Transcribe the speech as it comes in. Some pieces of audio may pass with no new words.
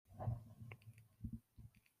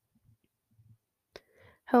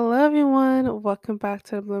Hello, everyone. Welcome back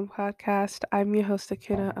to the Bloom Podcast. I'm your host,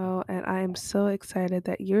 Akina O, and I am so excited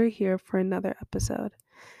that you're here for another episode.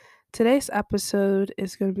 Today's episode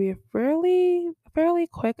is going to be a fairly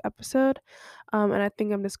quick episode, and I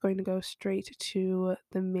think I'm just going to go straight to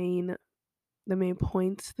the main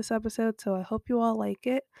points this episode. So I hope you all like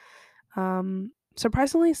it.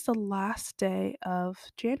 Surprisingly, it's the last day of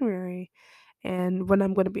January and when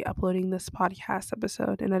I'm going to be uploading this podcast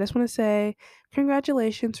episode. And I just want to say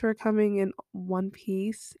congratulations for coming in one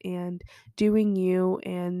piece and doing you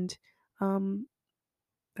and um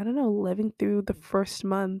I don't know, living through the first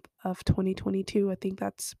month of 2022. I think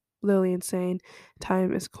that's literally insane.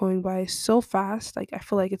 Time is going by so fast. Like I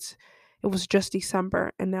feel like it was just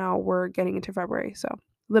December and now we're getting into February. So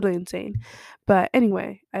literally insane. But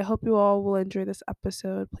anyway, I hope you all will enjoy this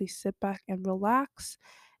episode. Please sit back and relax.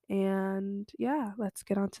 And yeah, let's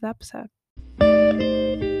get on to the episode.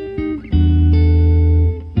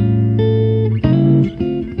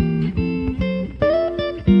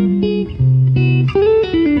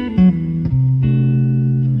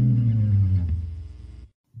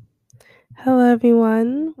 Hello,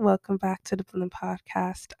 everyone. Welcome back to the Bloom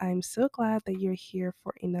Podcast. I'm so glad that you're here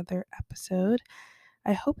for another episode.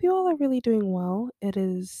 I hope you all are really doing well. It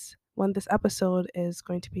is when this episode is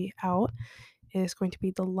going to be out, it is going to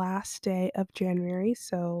be the last day of January.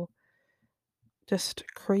 So just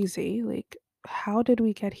crazy. Like, how did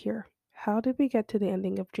we get here? How did we get to the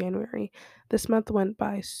ending of January? This month went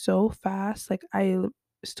by so fast. Like,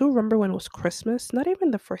 still remember when it was Christmas, not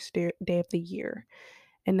even the first day of the year.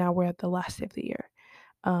 And now we're at the last day of the year.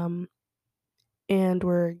 Um, and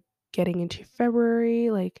we're getting into February.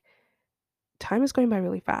 Like, time is going by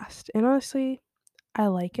really fast. And honestly, I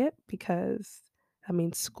like it because I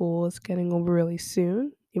mean, school is getting over really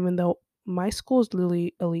soon, even though my school is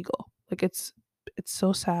literally illegal. Like, it's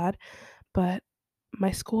so sad, but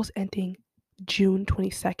my school's ending June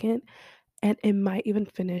 22nd and it might even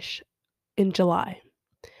finish in July.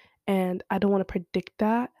 And I don't want to predict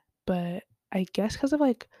that, but I guess because of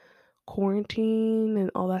like quarantine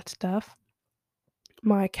and all that stuff,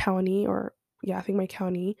 my county, or yeah, I think my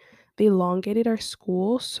county, they elongated our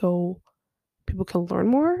school so people can learn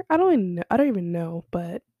more. I don't even know,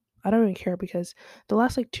 but I don't even care because the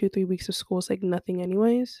last like 2, 3 weeks of school is like nothing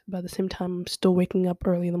anyways. But at the same time, I'm still waking up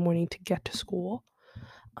early in the morning to get to school.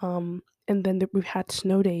 And then we've had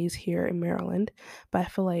snow days here in Maryland, but I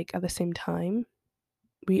feel like at the same time,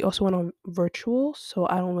 we also went on virtual, so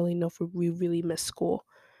I don't really know if we really miss school.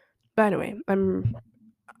 But anyway, I'm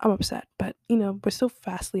upset, but we're still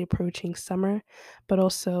fastly approaching summer, but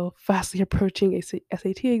also fastly approaching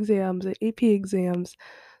SAT exams and AP exams.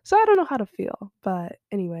 So I don't know how to feel, but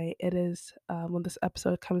anyway, it is when this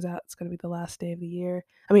episode comes out, it's gonna be the last day of the year.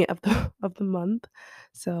 I mean, of the of the month.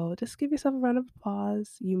 So just give yourself a round of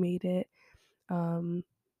applause. You made it. Um,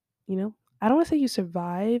 you know, I don't want to say you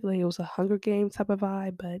survived, like it was a Hunger Games type of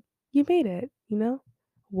vibe, but you made it.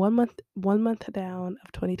 1 month down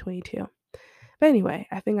of 2022. But anyway,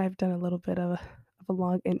 I think I've done a little bit of a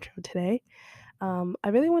long intro today. I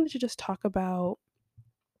really wanted to just talk about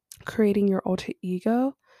creating your alter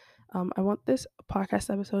ego. I want this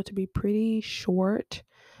podcast episode to be pretty short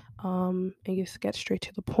and just get straight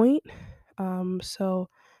to the point. So,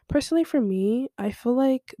 personally, for me, I feel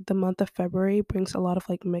like the month of February brings a lot of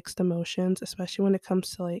like mixed emotions, especially when it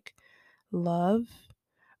comes to like love.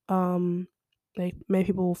 um like many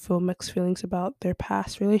people will feel mixed feelings about their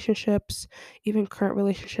past relationships, even current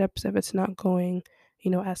relationships, if it's not going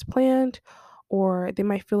as planned, or they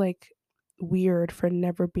might feel like weird for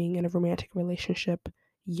never being in a romantic relationship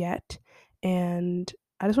yet. And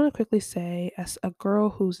I just want to quickly say, as a girl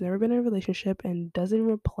who's never been in a relationship and doesn't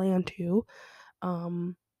even plan to,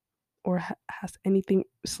 um or has anything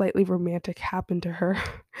slightly romantic happen to her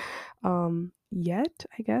yet,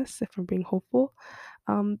 I guess, if I'm being hopeful.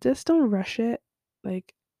 Just don't rush it.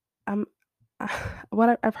 Like, I'm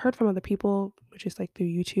what I've heard from other people, which is like through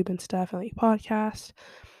YouTube and stuff and like podcasts,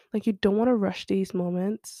 like you don't want to rush these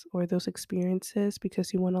moments or those experiences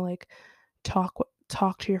because you want to like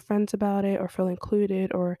talk to your friends about it or feel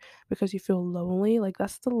included, or because you feel lonely. Like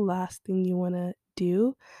that's the last thing you want to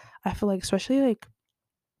do. I feel like, especially like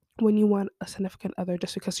when you want a significant other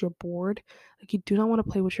just because you're bored, like you do not want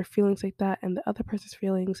to play with your feelings like that and the other person's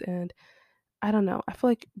feelings. And I don't know, I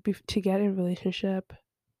feel like to get in a relationship,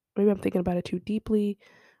 maybe I'm thinking about it too deeply,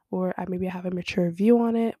 or maybe I have a mature view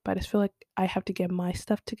on it, but I just feel like I have to get my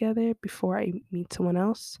stuff together before I meet someone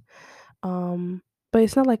else. um but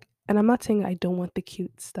it's not like, and I'm not saying I don't want the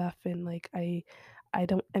cute stuff, and like I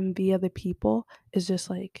don't envy other people. It's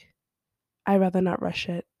just like I rather not rush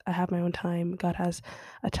it. I have my own time. God has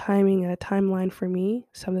a timing and a timeline for me,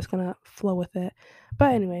 so I'm just gonna flow with it.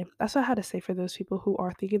 But anyway, that's what I had to say for those people who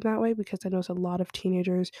are thinking that way, because I know there's a lot of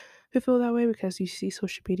teenagers who feel that way because you see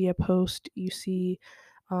social media posts, you see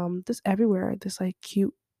this everywhere, this like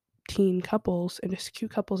cute teen couples and just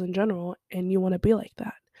cute couples in general, and you want to be like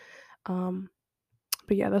that. Um,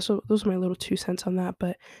 but yeah, those are my little 2 cents on that.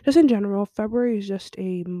 But just in general, February is just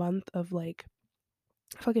a month of like,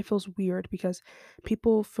 I feel like it feels weird because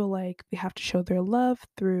people feel like they have to show their love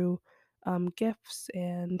through gifts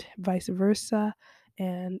and vice versa.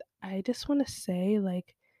 And I just want to say,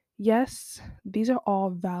 like, yes, these are all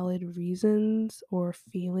valid reasons or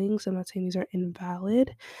feelings. I'm not saying these are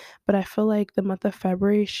invalid, but I feel like the month of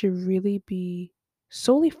February should really be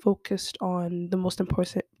solely focused on the most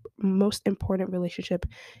important relationship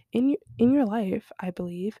in your life, I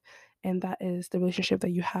believe, and that is the relationship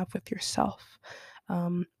that you have with yourself.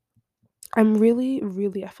 um, I'm really,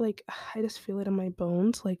 really, I feel like I just feel it in my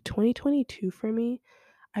bones. Like 2022 for me,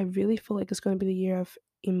 I really feel like it's going to be the year of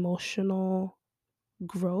emotional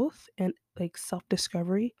growth and like self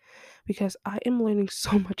discovery, because I am learning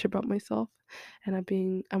so much about myself, and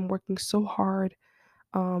I'm working so hard,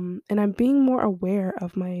 and I'm being more aware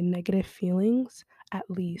of my negative feelings, at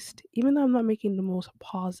least, even though I'm not making the most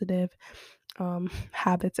positive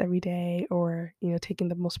habits every day, or taking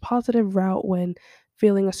the most positive route when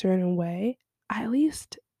feeling a certain way. I at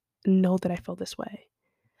least know that I feel this way.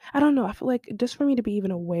 I don't know, I feel like just for me to be even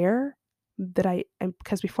aware that I am,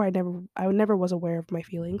 because before I never was aware of my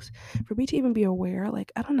feelings. For me to even be aware,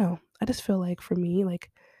 like, I don't know, I just feel like for me, like,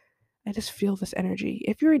 I just feel this energy.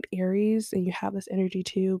 If you're an Aries and you have this energy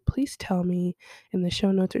too, please tell me in the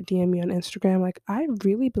show notes or DM me on Instagram. Like, I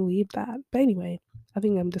really believe that. But anyway, I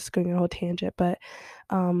think I'm just going on a whole tangent. But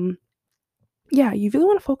um yeah, you really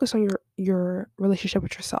want to focus on your relationship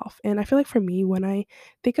with yourself. And I feel like for me, when I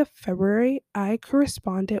think of February, I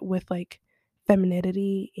correspond it with like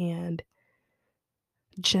femininity and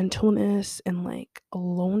gentleness and like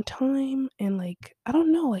alone time and like, I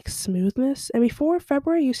don't know, like smoothness. And before,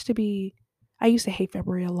 February used to be, I used to hate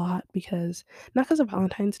February a lot, because not because of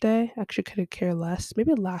Valentine's Day, I actually could care less.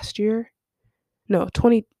 Maybe last year, no,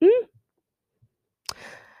 20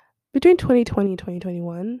 between 2020 and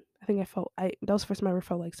 2021, I think I that was the first time I ever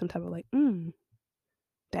felt like some type of like,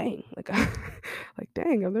 dang, like like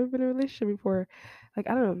dang, I've never been in a relationship before. Like,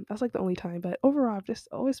 I don't know, that's like the only time. But overall, I've just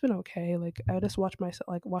always been okay. Like, I just watch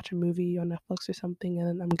a movie on Netflix or something, and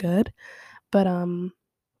then I'm good. But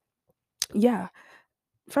yeah,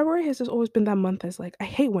 February has just always been that month. As like, I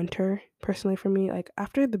hate winter personally. For me, like,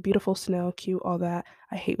 after the beautiful snow, cute, all that,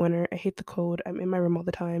 I hate winter. I hate the cold. I'm in my room all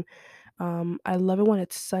the time. I love it when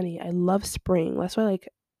it's sunny. I love spring. That's why, like,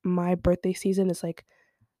 my birthday season is like,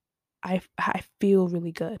 I feel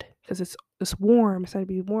really good because it's warm. It's starting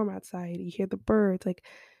to be warm outside. You hear the birds. Like,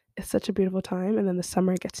 it's such a beautiful time. And then the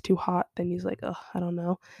summer gets too hot. Then he's like, oh, I don't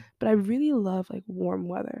know. But I really love like warm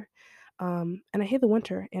weather. And I hate the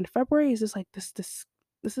winter. And February is just like this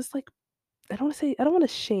is like, I don't want to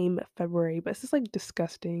shame February, but it's just like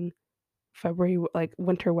disgusting February, like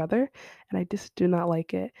winter weather, and I just do not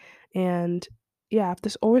like it. And yeah, I've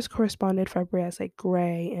just always corresponded February as like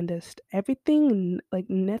gray and just everything like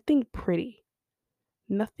nothing pretty.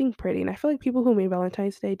 And I feel like people who made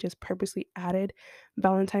Valentine's Day just purposely added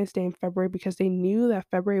Valentine's Day in February because they knew that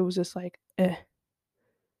February was just like, I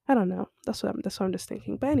don't know. That's what I'm just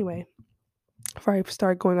thinking. But anyway, before I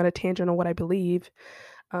start going on a tangent on what I believe,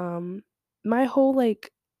 um, my whole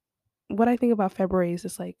like what I think about February is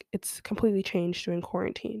just like it's completely changed during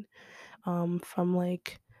quarantine, from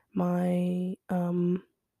like my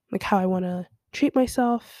like how I want to treat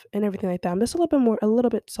myself and everything like that. I'm just a little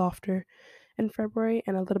bit softer in February,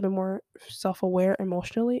 and a little bit more self-aware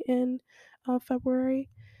emotionally in February.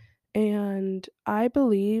 And I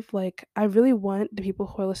believe, like, I really want the people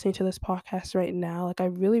who are listening to this podcast right now, like, I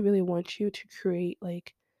really, really want you to create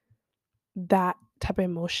like that type of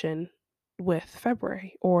emotion with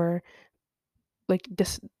February, or like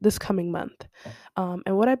this coming month.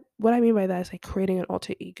 And what I mean by that is like creating an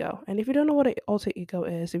alter ego. And if you don't know what an alter ego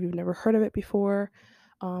is, if you've never heard of it before,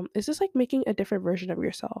 it's just like making a different version of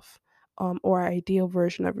yourself, or ideal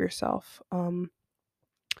version of yourself.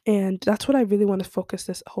 And that's what I really want to focus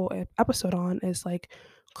this whole episode on, is like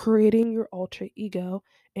creating your alter ego.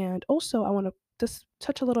 And also, I want to just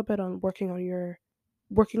touch a little bit on working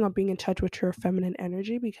on being in touch with your feminine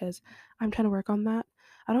energy, because I'm trying to work on that.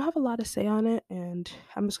 I don't have a lot to say on it, and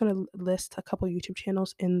I'm just going to list a couple YouTube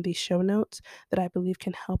channels in the show notes that I believe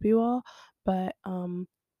can help you all. But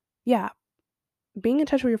yeah, being in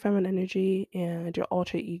touch with your feminine energy and your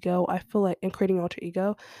alter ego, I feel like, and creating your alter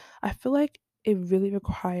ego, I feel like it really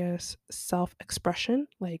requires self-expression,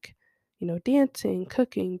 like, dancing,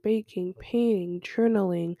 cooking, baking, painting,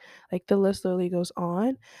 journaling, like the list literally goes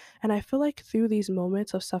on. And I feel like through these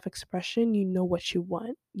moments of self-expression, you know what you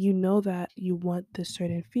want. You know that you want this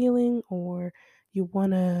certain feeling, or you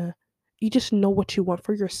wanna you just know what you want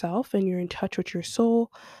for yourself, and you're in touch with your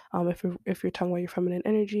soul. If you're talking about your feminine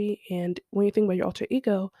energy, and when you think about your alter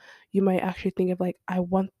ego, you might actually think of like, I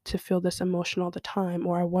want to feel this emotion all the time,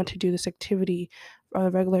 or I want to do this activity on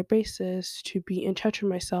a regular basis to be in touch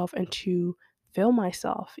with myself and to feel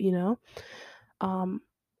myself, um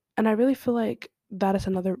and I really feel like that is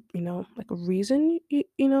another, like a reason,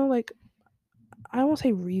 like, I won't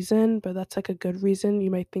say reason, but that's like a good reason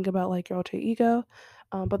you might think about like your alter ego.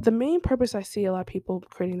 But the main purpose I see a lot of people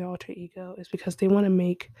creating their alter ego is because they want to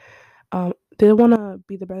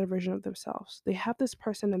be the better version of themselves. They have this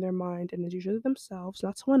person in their mind, and it's usually themselves,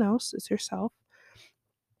 not someone else, it's yourself.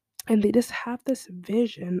 And they just have this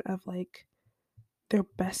vision of like their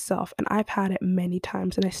best self. And I've had it many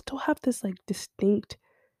times, and I still have this like distinct,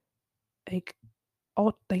 like,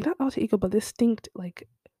 like not alter ego, but distinct like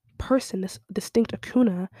person, this distinct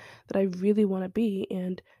Akuna that I really want to be,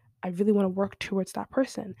 and I really want to work towards that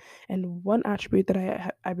person. And one attribute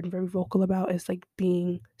that I've been very vocal about is like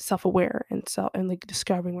being self-aware and like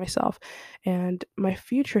discovering myself. And my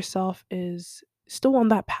future self is still on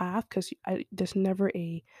that path, because there's never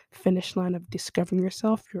a finish line of discovering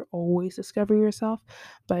yourself. You're always discovering yourself,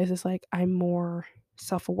 but it's just like I'm more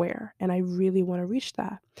self-aware, and I really want to reach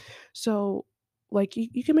that. So like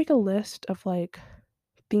you can make a list of like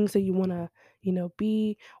things that you want to,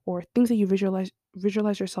 be, or things that you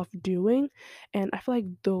visualize yourself doing. And I feel like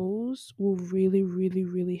those will really, really,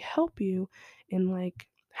 really help you in like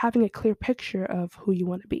having a clear picture of who you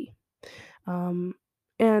want to be.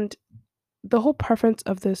 And the whole preference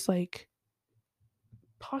of this like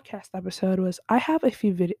podcast episode was, I have a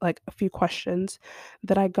few questions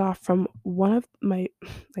that I got from one of my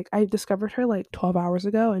like, I discovered her like 12 hours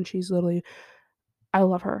ago, and she's literally, I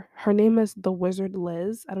love her. Her name is The Wizard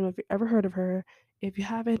Liz. I don't know if you ever heard of her. If you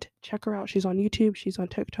haven't, check her out. She's on YouTube, she's on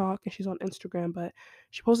TikTok, and she's on Instagram, but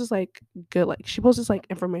she posts like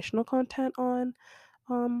informational content on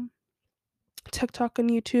um TikTok and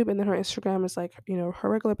YouTube, and then her Instagram is like, her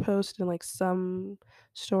regular post and like some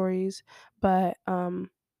stories. But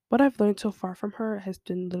what I've learned so far from her has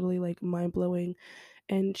been literally like mind blowing,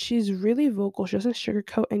 and she's really vocal. She doesn't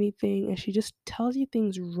sugarcoat anything, and she just tells you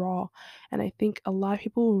things raw. And I think a lot of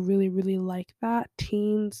people will really, really like that.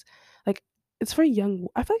 Teens, like, it's for young.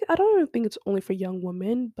 I feel like I don't even think it's only for young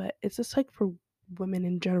women, but it's just like for women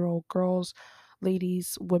in general, girls,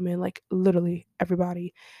 ladies, women, like literally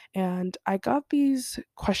everybody. And I got these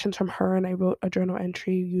questions from her, and I wrote a journal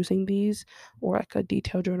entry using these, or like a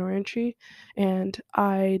detailed journal entry. And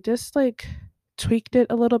I just like tweaked it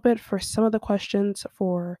a little bit for some of the questions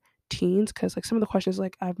for teens, because like some of the questions,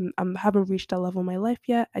 like, I haven't reached that level in my life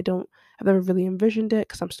yet. I've never really envisioned it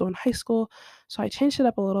because I'm still in high school. So I changed it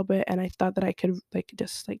up a little bit, and I thought that I could like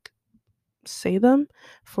just like say them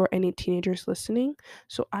for any teenagers listening.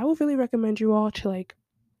 So I would really recommend you all to like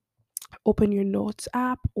open your notes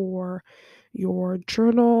app or your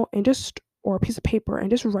journal, and just, or a piece of paper, and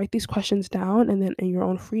just write these questions down. And then in your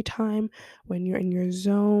own free time, when you're in your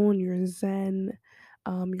zone, your zen,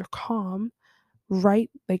 your calm, write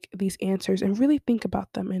like these answers and really think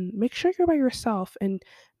about them, and make sure you're by yourself, and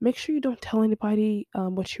make sure you don't tell anybody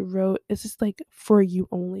what you wrote. It's just like for you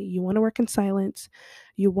only. You want to work in silence.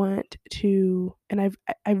 You want to, and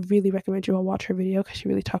I really recommend you all watch her video, because she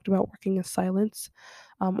really talked about working in silence.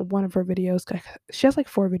 One of her videos, she has like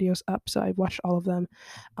 4 videos up, so I watched all of them.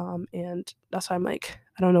 And that's why I'm like,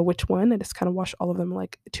 I don't know which one. I just kind of watched all of them in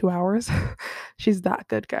like 2 hours. She's that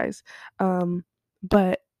good, guys.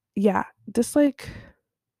 But yeah, just like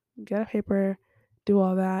get a paper, do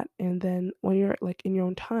all that, and then when you're like in your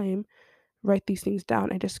own time, write these things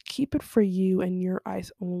down, and just keep it for you and your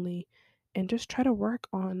eyes only, and just try to work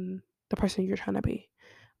on the person you're trying to be.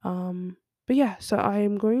 But yeah, so I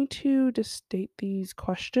am going to just state these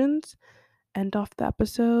questions, end off the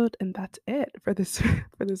episode, and that's it for this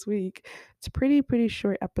for this week. It's a pretty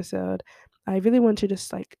short episode. I really want to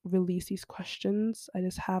just like release these questions. I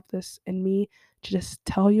just have this in me to just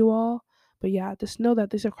tell you all. But yeah, just know that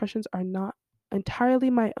these are questions are not entirely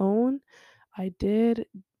my own. I did,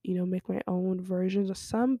 make my own versions of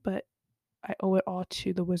some, but I owe it all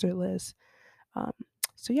to the Wizard Liz. Um,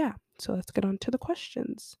 so yeah, so let's get on to the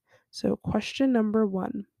questions. So question number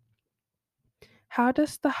 1: how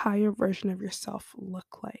does the higher version of yourself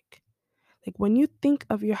look like? Like when you think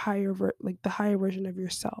of your like the higher version of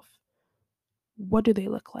yourself, what do they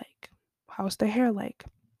look like? How's their hair like?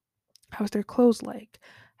 How's their clothes like?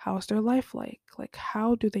 How's their life like? Like,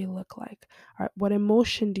 how do they look like? All right, what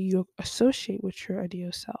emotion do you associate with your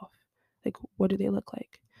ideal self? Like, what do they look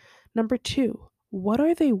like? Number two, what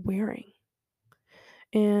are they wearing?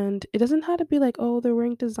 And it doesn't have to be like, oh, they're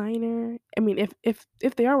wearing designer. I mean, if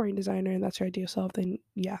they are wearing designer and that's your ideal self, then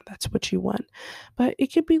yeah, that's what you want. But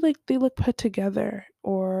it could be like they look put together,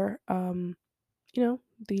 or you know,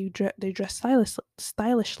 they dress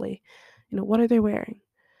stylishly. You know, what are they wearing?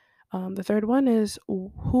 The third one is,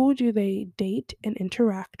 who do they date and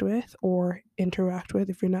interact with, or interact with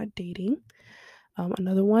if you're not dating?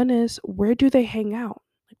 Another one is, where do they hang out?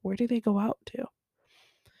 Like, where do they go out to?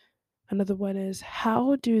 Another one is,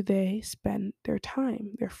 how do they spend their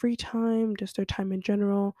time, their free time, just their time in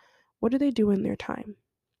general? What do they do in their time?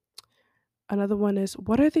 Another one is,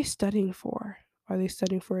 what are they studying for? Are they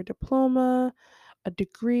studying for a diploma, a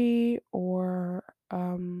degree, or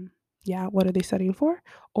yeah, what are they studying for?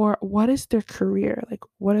 Or what is their career? Like,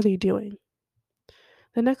 what are they doing?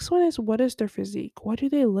 The next one is, what is their physique? What do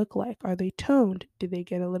they look like? Are they toned? Did they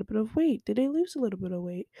get a little bit of weight? Did they lose a little bit of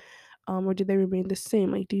weight? Or did they remain the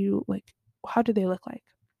same? Like, do you like, how do they look like?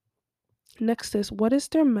 Next is, what is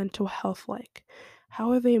their mental health like?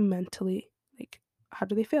 How are they mentally, like, how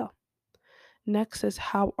do they feel? Next is,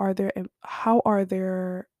 how are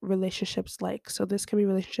their relationships like? So this can be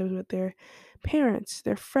relationships with their parents,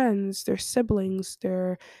 their friends, their siblings,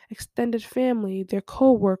 their extended family, their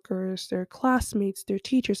co-workers, their classmates, their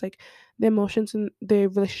teachers, like the emotions and the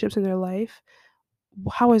relationships in their life.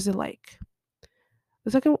 How is it like?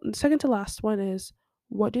 The second to last one is,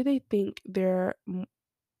 what do they think their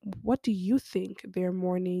what do you think their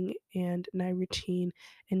morning and night routine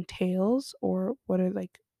entails, or what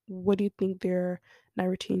do you think their night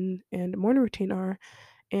routine and morning routine are?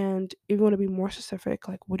 And if you want to be more specific,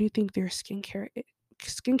 like, what do you think their skincare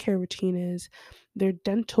routine is, their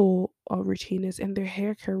dental routine is, and their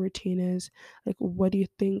hair care routine is? Like, what do you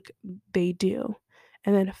think they do?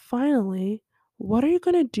 And then finally, what are you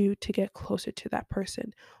going to do to get closer to that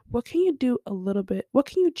person? What can you do a little bit? What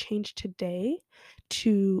can you change today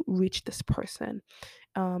to reach this person,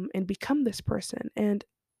 and become this person? And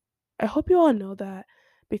I hope you all know that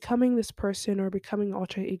becoming this person or becoming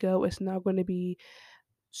alter ego is not going to be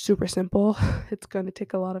super simple. It's going to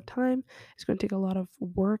take a lot of time. It's going to take a lot of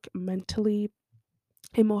work mentally,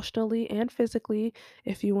 emotionally, and physically.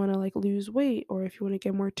 If you want to like lose weight, or if you want to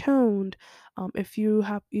get more toned, if you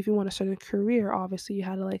want to start a career, obviously you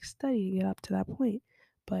had to like study and get up to that point.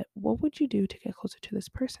 But what would you do to get closer to this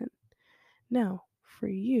person? Now, for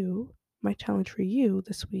you, my challenge for you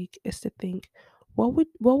this week is to think, what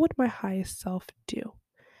would my highest self do?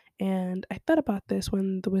 And I thought about this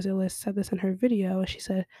when the Wizard List said this in her video. She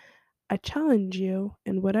said, I challenge you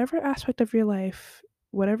in whatever aspect of your life,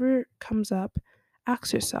 whatever comes up,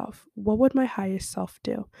 ask yourself, what would my highest self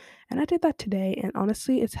do? And I did that today, and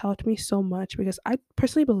honestly, it's helped me so much because I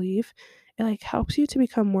personally believe it like helps you to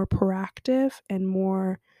become more proactive and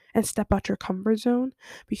more and step out your comfort zone.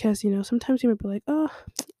 Because sometimes you might be like, oh,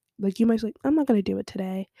 like you might be like, I'm not gonna do it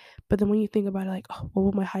today. But then when you think about it, like, oh, what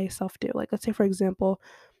would my highest self do? Like, let's say for example,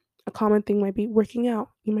 a common thing might be working out.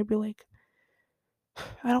 You might be like,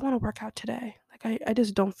 I don't want to work out today. Like, I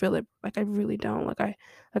just don't feel it. Like, I really don't. Like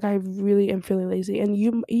I really am feeling lazy. And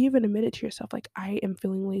you even admit it to yourself, like, I am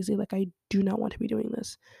feeling lazy. Like, I do not want to be doing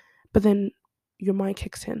this. But then your mind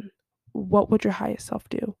kicks in. What would your highest self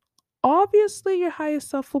do? Obviously, your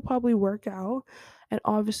highest self will probably work out. And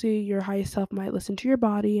obviously your highest self might listen to your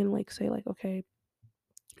body and like say like, okay,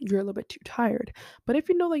 you're a little bit too tired. But if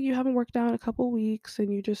you know like you haven't worked out in a couple weeks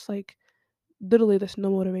and you just like literally there's no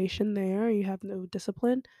motivation there, you have no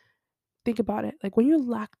discipline, think about it. Like when you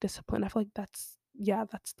lack discipline, I feel like that's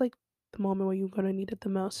like the moment where you're gonna need it the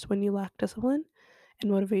most. When you lack discipline and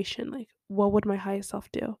motivation, like what would my highest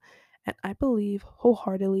self do? And I believe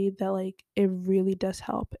wholeheartedly that like it really does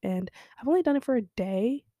help. And I've only done it for a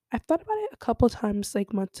day. I've thought about it a couple times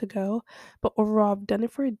like months ago, but overall I've done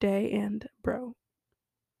it for a day, and bro,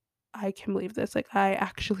 I can believe this. Like I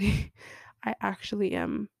actually I actually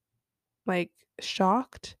am like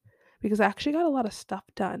shocked because I actually got a lot of stuff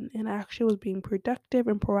done, and I actually was being productive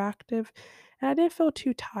and proactive, and I didn't feel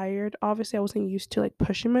too tired. Obviously, I wasn't used to like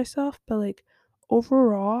pushing myself, but like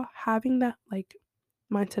overall, having that like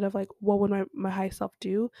mindset of like what would my high self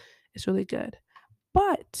do is really good.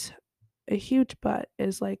 But a huge but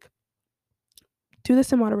is like, do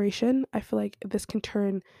this in moderation. I feel like this can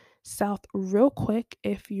turn south real quick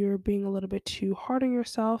if you're being a little bit too hard on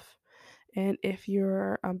yourself, and if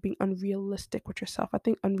you're being unrealistic with yourself. I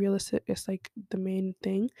think unrealistic is like the main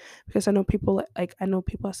thing, because I know people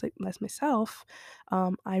as, like, as myself.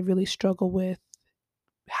 I really struggle with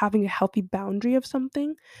having a healthy boundary of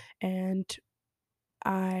something, and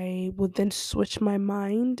I would then switch my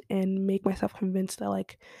mind and make myself convinced that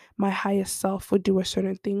like my highest self would do a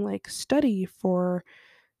certain thing, like study for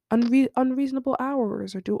unreasonable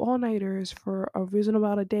hours or do all-nighters for a reasonable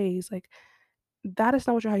amount of days. Like that is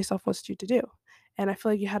not what your higher self wants you to do. And I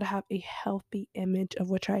feel like you had to have a healthy image of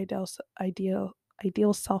what your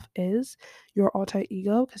ideal self is, your alter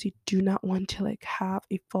ego, because you do not want to like have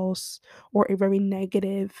a false or a very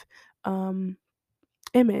negative um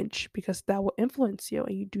image, because that will influence you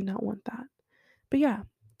and you do not want that. But yeah,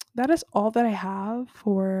 that is all that I have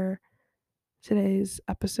for today's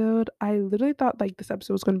episode. I literally thought like this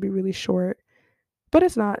episode was going to be really short, but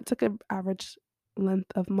it's not. It's like an average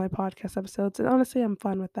length of my podcast episodes, and honestly, I'm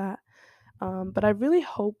fine with that. But I really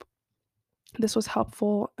hope this was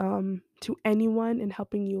helpful to anyone in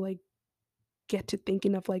helping you like get to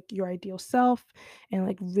thinking of like your ideal self and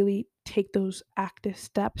like really take those active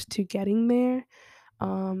steps to getting there.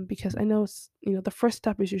 Because I know the first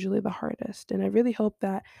step is usually the hardest, and I really hope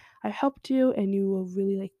that I helped you and you will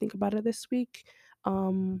really like think about it this week,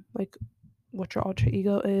 like what your alter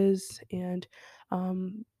ego is, and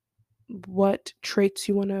um, what traits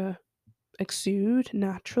you want to exude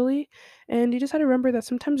naturally. And you just had to remember that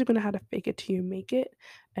sometimes you're going to have to fake it till you make it.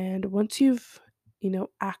 And once you've,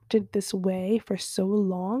 acted this way for so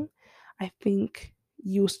long, I think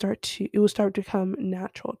it will start to come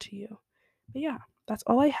natural to you. But yeah, that's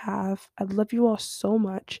all I have. I love you all so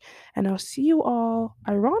much. And I'll see you all,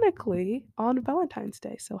 ironically, on Valentine's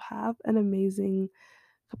Day. So have an amazing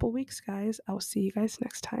couple weeks, guys. I'll see you guys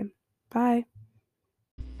next time. Bye.